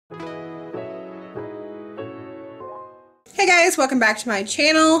Hey guys, welcome back to my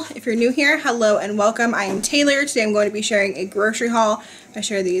channel. If you're new here, hello and welcome. I am Taylor. Today I'm going to be sharing a grocery haul. I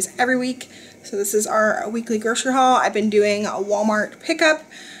share these every week. So this is our weekly grocery haul. I've been doing a Walmart pickup.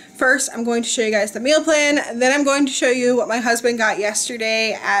 First, I'm going to show you guys the meal plan. Then I'm going to show you what my husband got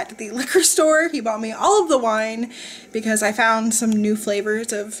yesterday at the liquor store. He bought me all of the wine because I found some new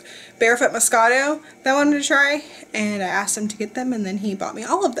flavors of Barefoot Moscato that I wanted to try. And I asked him to get them and then he bought me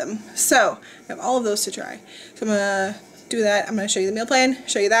all of them. So I have all of those to try. So I'm going to do that. I'm going to show you the meal plan,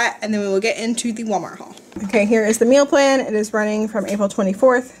 show you that, and then we will get into the Walmart haul. Okay, here is the meal plan. It is running from April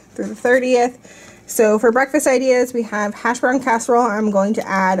 24th through the 30th. So for breakfast ideas, we have hash brown casserole. I'm going to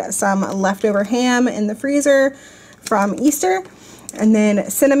add some leftover ham in the freezer from Easter, and then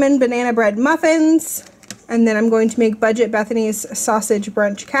cinnamon banana bread muffins, and then I'm going to make Budget Bethany's sausage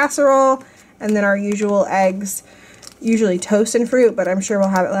brunch casserole, and then our usual eggs, usually toast and fruit, but I'm sure we'll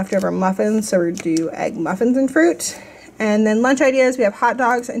have it leftover muffins, so we'll do egg muffins and fruit. And then lunch ideas, we have hot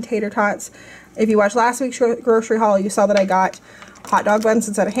dogs and tater tots. If you watched last week's grocery haul, you saw that I got hot dog buns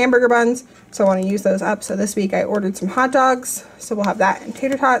instead of hamburger buns, so I want to use those up. So this week I ordered some hot dogs, so we'll have that and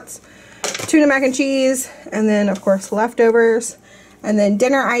tater tots, tuna mac and cheese, and then of course leftovers. And then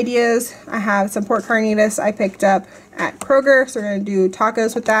dinner ideas, I have some pork carnitas I picked up at Kroger, so we're going to do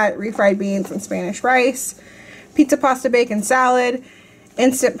tacos with that, refried beans and Spanish rice, pizza pasta bacon salad,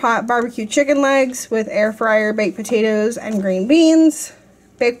 Instant Pot barbecue chicken legs with air fryer baked potatoes and green beans,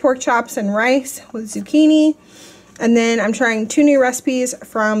 baked pork chops and rice with zucchini. And then I'm trying 2 new recipes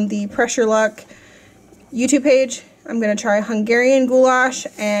from the Pressure Luck YouTube page. I'm going to try Hungarian goulash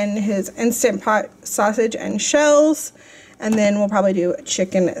and his Instant Pot sausage and shells. And then we'll probably do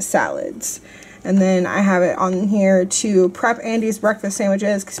chicken salads. And then I have it on here to prep Andy's breakfast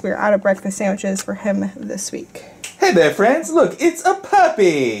sandwiches because we're out of breakfast sandwiches for him this week. Hey there, friends. Look, it's a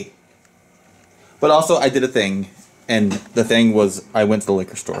puppy. But also, I did a thing. And the thing was, I went to the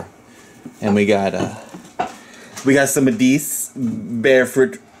liquor store. And we got some of these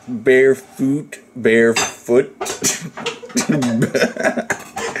barefoot.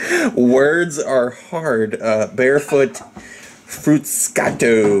 Words are hard. Barefoot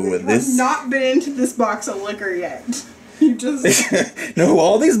fruitscato. You have not been into this box of liquor yet. You just... No,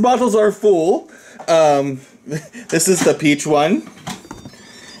 all these bottles are full. This is the peach one.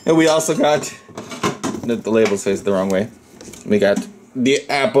 And we also got... The label's faced the wrong way. We got the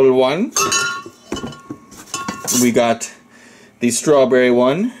apple one. We got the strawberry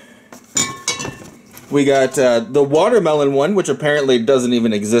one. We got the watermelon one, which apparently doesn't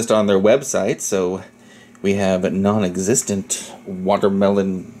even exist on their website. So we have a non-existent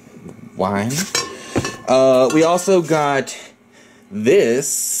watermelon wine. We also got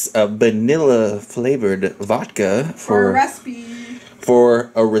this vanilla flavored vodka for a recipe.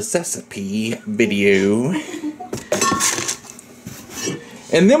 For a recipe video.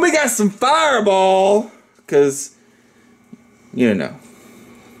 And then we got some Fireball, because, you know,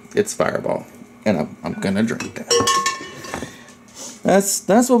 it's Fireball, and I'm gonna drink that.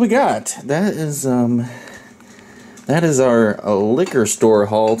 That's what we got. That is our liquor store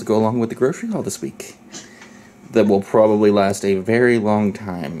haul to go along with the grocery haul this week. That will probably last a very long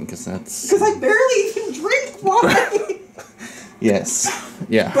time, because I barely even drink wine. Yes.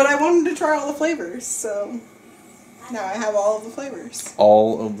 Yeah. But I wanted to try all the flavors, so now I have all of the flavors.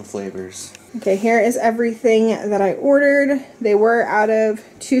 All of the flavors. Okay, here is everything that I ordered. They were out of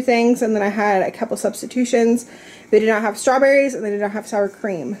 2 things, and then I had a couple substitutions. They did not have strawberries, and they did not have sour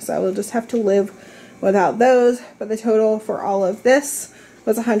cream, so I will just have to live without those. But the total for all of this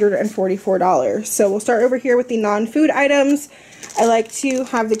was $144. So we'll start over here with the non-food items. I like to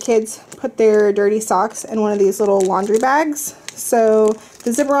have the kids put their dirty socks in one of these little laundry bags. So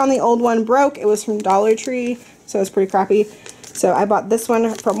the zipper on the old one broke. It was from Dollar Tree, so it's pretty crappy. So I bought this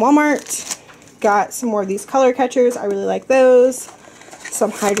one from Walmart. Got some more of these color catchers. I really like those.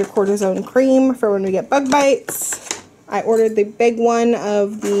 Some hydrocortisone cream for when we get bug bites. I ordered the big one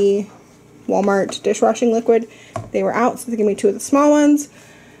of the Walmart dishwashing liquid. They were out, so they gave me 2 of the small ones.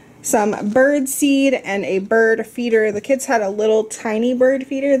 Some bird seed and a bird feeder. The kids had a little tiny bird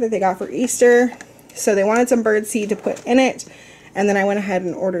feeder that they got for Easter, so they wanted some bird seed to put in it, and then I went ahead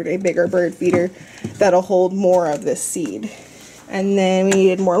and ordered a bigger bird feeder that'll hold more of this seed. And then we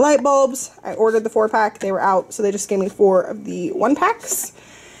needed more light bulbs. I ordered the 4-pack. They were out, so they just gave me 4 of the 1-packs.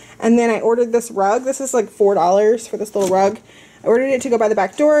 And then I ordered this rug. This is like $4 for this little rug. I ordered it to go by the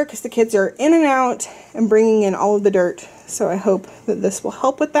back door because the kids are in and out and bringing in all of the dirt. So I hope that this will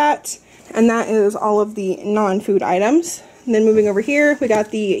help with that. And that is all of the non-food items. And then moving over here, we got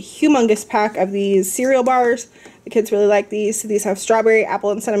the humongous pack of these cereal bars. The kids really like these. So these have strawberry,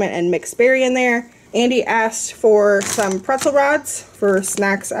 apple, and cinnamon, and mixed berry in there. Andy asked for some pretzel rods for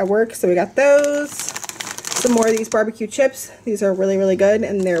snacks at work, so we got those. Some more of these barbecue chips. These are really, really good,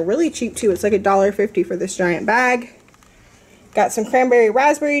 and they're really cheap too. It's like $1.50 for this giant bag. Got some cranberry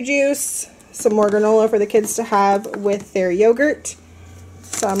raspberry juice. Some more granola for the kids to have with their yogurt.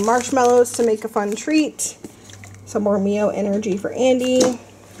 Some marshmallows to make a fun treat. Some more Mio Energy for Andy.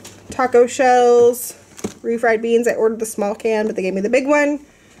 Taco shells. Refried beans. I ordered the small can, but they gave me the big one.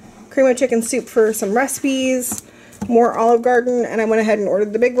 Cream of chicken soup for some recipes. More Olive Garden, and I went ahead and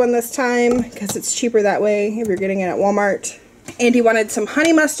ordered the big one this time because it's cheaper that way if you're getting it at Walmart. Andy wanted some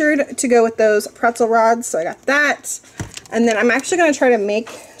honey mustard to go with those pretzel rods, so I got that. And then I'm actually going to try to make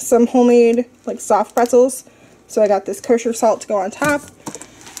some homemade like soft pretzels. So I got this kosher salt to go on top.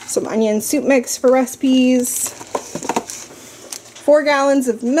 Some onion soup mix for recipes. 4 gallons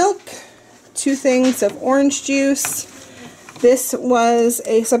of milk. 2 things of orange juice. This was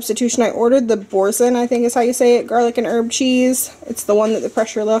a substitution I ordered, the Boursin, I think is how you say it, garlic and herb cheese. It's the one that the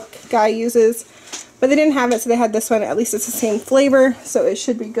Pressure Look guy uses. But they didn't have it, so they had this one. At least it's the same flavor, so it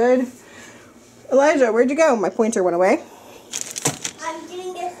should be good. Elijah, where'd you go? My pointer went away. I'm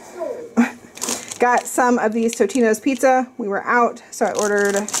getting this food. Got some of these Totino's pizza. We were out, so I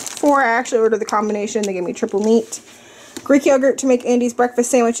ordered 4. I actually ordered the combination. They gave me triple meat. Greek yogurt to make Andy's breakfast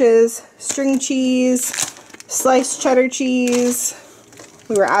sandwiches. String cheese. Sliced cheddar cheese.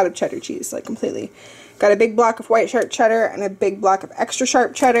 We were out of cheddar cheese, like completely. Got a big block of white sharp cheddar and a big block of extra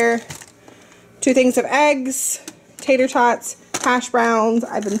sharp cheddar. 2 things of eggs, tater tots, hash browns.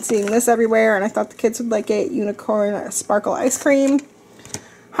 I've been seeing this everywhere and I thought the kids would like it. Unicorn sparkle ice cream.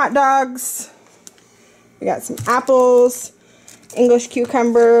 Hot dogs. We got some apples, English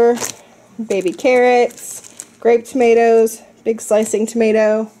cucumber, baby carrots, grape tomatoes, big slicing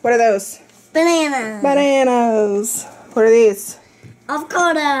tomato. What are those? Banana. Bananas. What are these?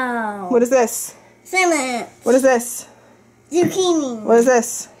 Avocado. What is this? Salmon. What is this? Zucchini. What is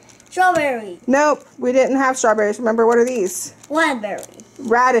this? Strawberry. Nope, we didn't have strawberries. Remember, what are these? Blackberry.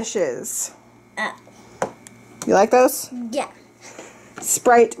 Radishes. You like those? Yeah.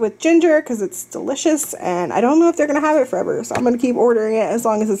 Sprite with ginger because it's delicious, and I don't know if they're going to have it forever, so I'm going to keep ordering it as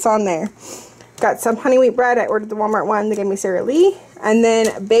long as it's on there. Got some honey wheat bread. I ordered the Walmart one. They gave me Sara Lee. And then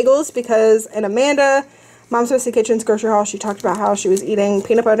bagels because in Amanda, Mom's Messy Kitchen's grocery haul, she talked about how she was eating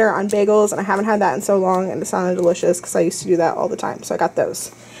peanut butter on bagels, and I haven't had that in so long, and it sounded delicious because I used to do that all the time. So I got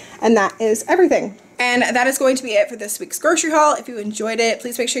those. And that is everything. And that is going to be it for this week's grocery haul. If you enjoyed it,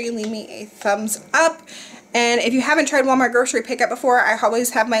 please make sure you leave me a thumbs up. And if you haven't tried Walmart grocery pickup before, I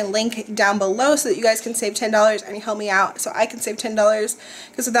always have my link down below so that you guys can save $10 and you help me out so I can save $10.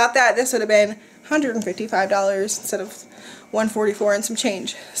 Because without that, this would have been $155 instead of $144 and some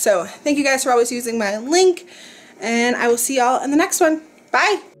change. So thank you guys for always using my link, and I will see y'all in the next one.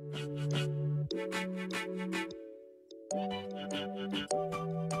 Bye!